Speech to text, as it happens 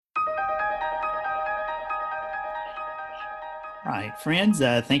Right, friends,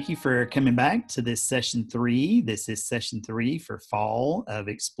 thank you for coming back to this session three. This is session three for fall of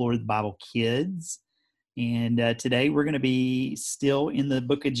Explore the Bible Kids. And today we're going to be still in the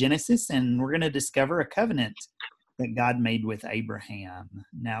book of Genesis, and we're going to discover a covenant that God made with Abraham.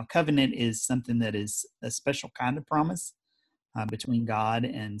 Now, covenant is something that is a special kind of promise between God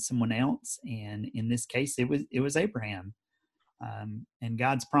and someone else. And in this case, it was Abraham. And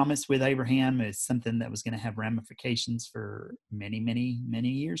God's promise with Abraham is something that was going to have ramifications for many, many, many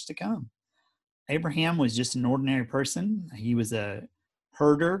years to come. Abraham was just an ordinary person. He was a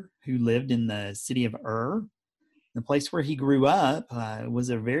herder who lived in the city of Ur. The place where he grew up was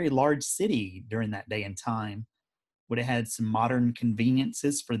a very large city during that day and time. Would have had some modern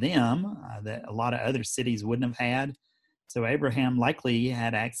conveniences for them that a lot of other cities wouldn't have had. So Abraham likely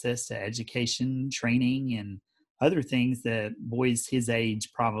had access to education, training, and other things that boys his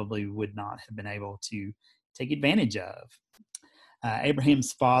age probably would not have been able to take advantage of.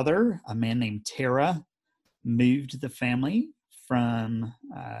 Abraham's father, a man named Terah, moved the family from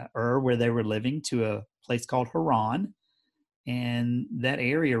Ur, where they were living, to a place called Haran. And that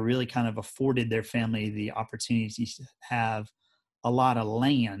area really kind of afforded their family the opportunity to have a lot of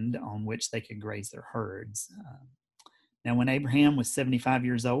land on which they could graze their herds. Now, when Abraham was 75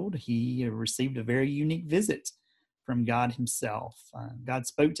 years old, he received a very unique visit from God himself. God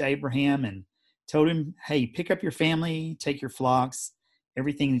spoke to Abraham and told him, hey, pick up your family, take your flocks,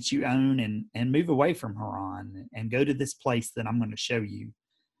 everything that you own, and move away from Haran and go to this place that I'm going to show you.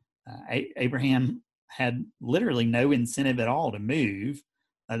 Abraham had literally no incentive at all to move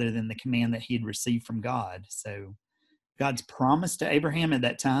other than the command that he had received from God. So God's promise to Abraham at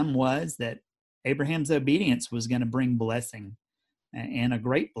that time was that Abraham's obedience was going to bring blessing, and a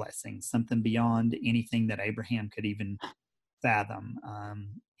great blessing, something beyond anything that Abraham could even fathom.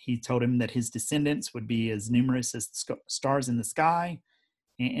 He told him that his descendants would be as numerous as the stars in the sky.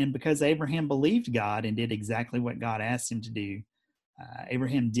 And because Abraham believed God and did exactly what God asked him to do,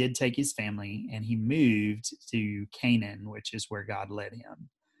 Abraham did take his family and he moved to Canaan, which is where God led him.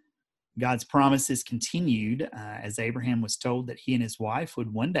 God's promises continued as Abraham was told that he and his wife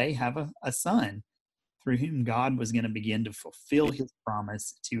would one day have a son through whom God was going to begin to fulfill his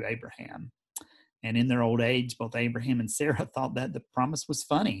promise to Abraham. And in their old age, both Abraham and Sarah thought that the promise was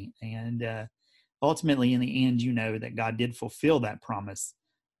funny. And ultimately, in the end, you know that God did fulfill that promise,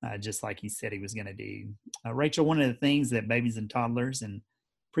 just like he said he was going to do. Rachel, one of the things that babies and toddlers and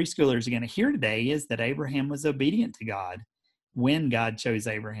preschoolers are going to hear today is that Abraham was obedient to God when God chose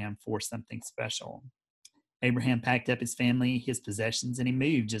Abraham for something special. Abraham packed up his family, his possessions, and he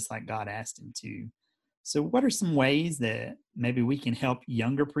moved just like God asked him to. So, what are some ways that maybe we can help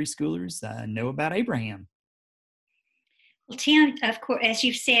younger preschoolers know about Abraham? Well, Tim, of course, as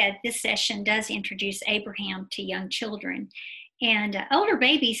you've said, this session does introduce Abraham to young children. And older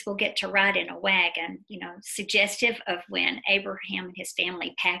babies will get to ride in a wagon, suggestive of when Abraham and his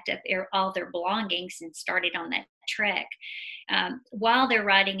family packed up all their belongings and started on that trek. While they're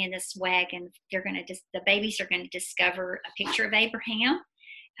riding in this wagon, the babies are going to discover a picture of Abraham.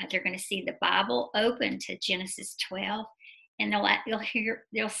 They're going to see the Bible open to Genesis 12, and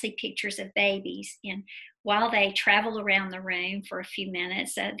they'll see pictures of babies. And while they travel around the room for a few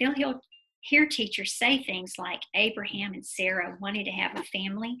minutes, they'll hear teachers say things like Abraham and Sarah wanted to have a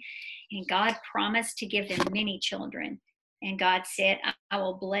family, and God promised to give them many children. And God said, I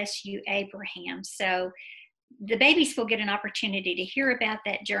will bless you, Abraham. So the babies will get an opportunity to hear about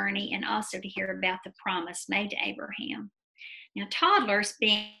that journey and also to hear about the promise made to Abraham. Now, toddlers,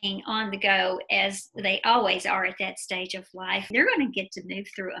 being on the go as they always are at that stage of life, they're going to get to move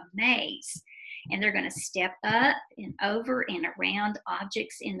through a maze. And they're going to step up and over and around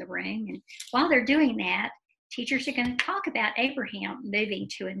objects in the room. And while they're doing that, teachers are going to talk about Abraham moving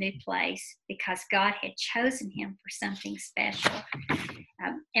to a new place because God had chosen him for something special.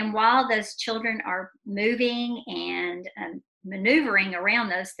 And while those children are moving and maneuvering around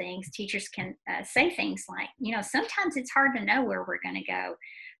those things, teachers can say things like, sometimes it's hard to know where we're going to go.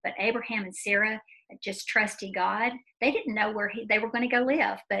 But Abraham and Sarah just trusted God. They didn't know where they were going to go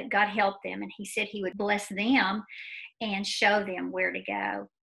live, but God helped them. And he said he would bless them and show them where to go.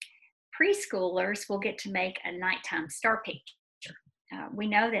 Preschoolers will get to make a nighttime star picture. We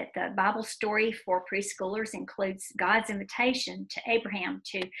know that the Bible story for preschoolers includes God's invitation to Abraham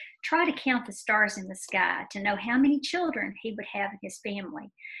to try to count the stars in the sky, to know how many children he would have in his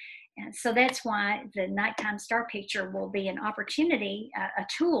family. And so that's why the nighttime star picture will be an opportunity, a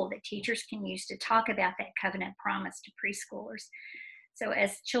tool that teachers can use to talk about that covenant promise to preschoolers. So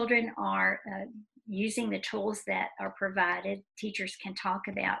as children are using the tools that are provided, teachers can talk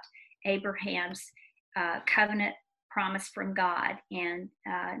about Abraham's covenant promise from God and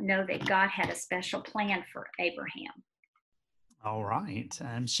know that God had a special plan for Abraham. All right.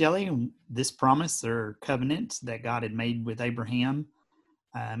 Shelley, this promise or covenant that God had made with Abraham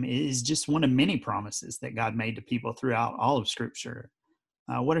is just one of many promises that God made to people throughout all of Scripture.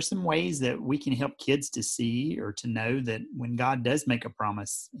 What are some ways that we can help kids to see or to know that when God does make a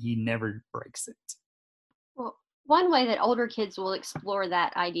promise, he never breaks it? Well, one way that older kids will explore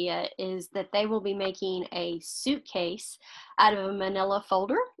that idea is that they will be making a suitcase out of a manila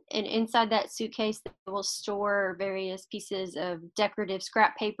folder. And inside that suitcase, they will store various pieces of decorative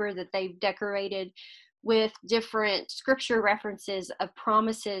scrap paper that they've decorated with different scripture references of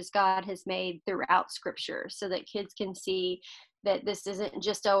promises God has made throughout Scripture, so that kids can see that this isn't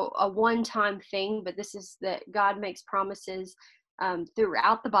just a one-time thing, but this is that God makes promises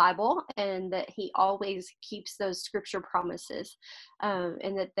throughout the Bible, and that he always keeps those scripture promises,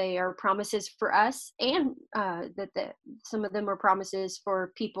 and that they are promises for us, and that some of them are promises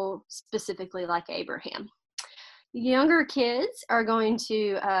for people specifically like Abraham. Younger kids are going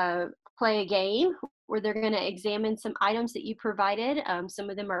to play a game where they're going to examine some items that you provided. Some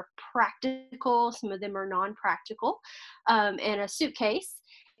of them are practical, some of them are non-practical, and a suitcase.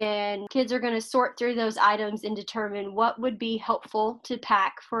 And kids are going to sort through those items and determine what would be helpful to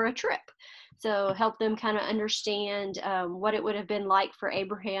pack for a trip. So help them kind of understand what it would have been like for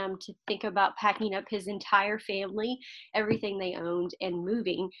Abraham to think about packing up his entire family, everything they owned, and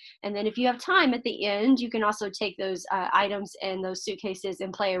moving. And then if you have time at the end, you can also take those items and those suitcases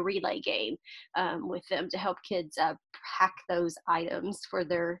and play a relay game with them to help kids pack those items for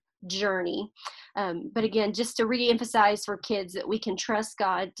their journey. But again, just to re-emphasize for kids that we can trust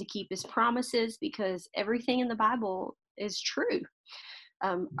God to keep his promises, because everything in the Bible is true.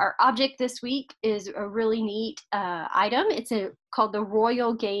 Our object this week is a really neat item. It's called the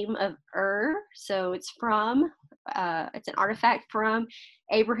Royal Game of Ur. So it's an artifact from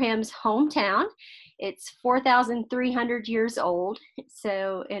Abraham's hometown. It's 4,300 years old.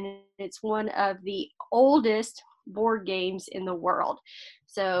 And it's one of the oldest board games in the world.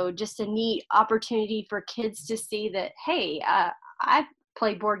 So just a neat opportunity for kids to see that, hey, I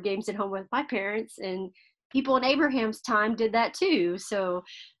played board games at home with my parents, and people in Abraham's time did that too. So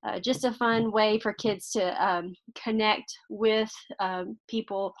just a fun way for kids to connect with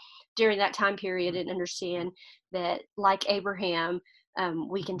people during that time period and understand that, like Abraham,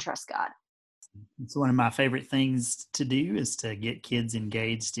 we can trust God. It's one of my favorite things to do, is to get kids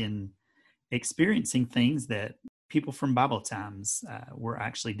engaged in experiencing things that people from Bible times were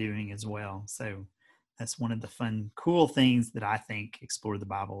actually doing as well. So that's one of the fun, cool things that I think Explore the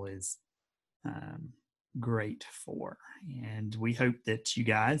Bible is great for. And we hope that you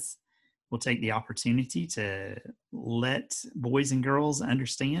guys will take the opportunity to let boys and girls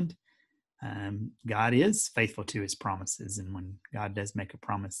understand God is faithful to his promises. And when God does make a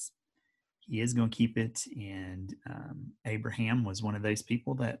promise, he is going to keep it. And Abraham was one of those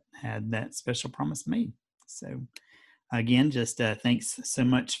people that had that special promise made. So again, just thanks so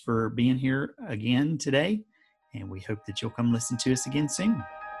much for being here again today. And we hope that you'll come listen to us again soon.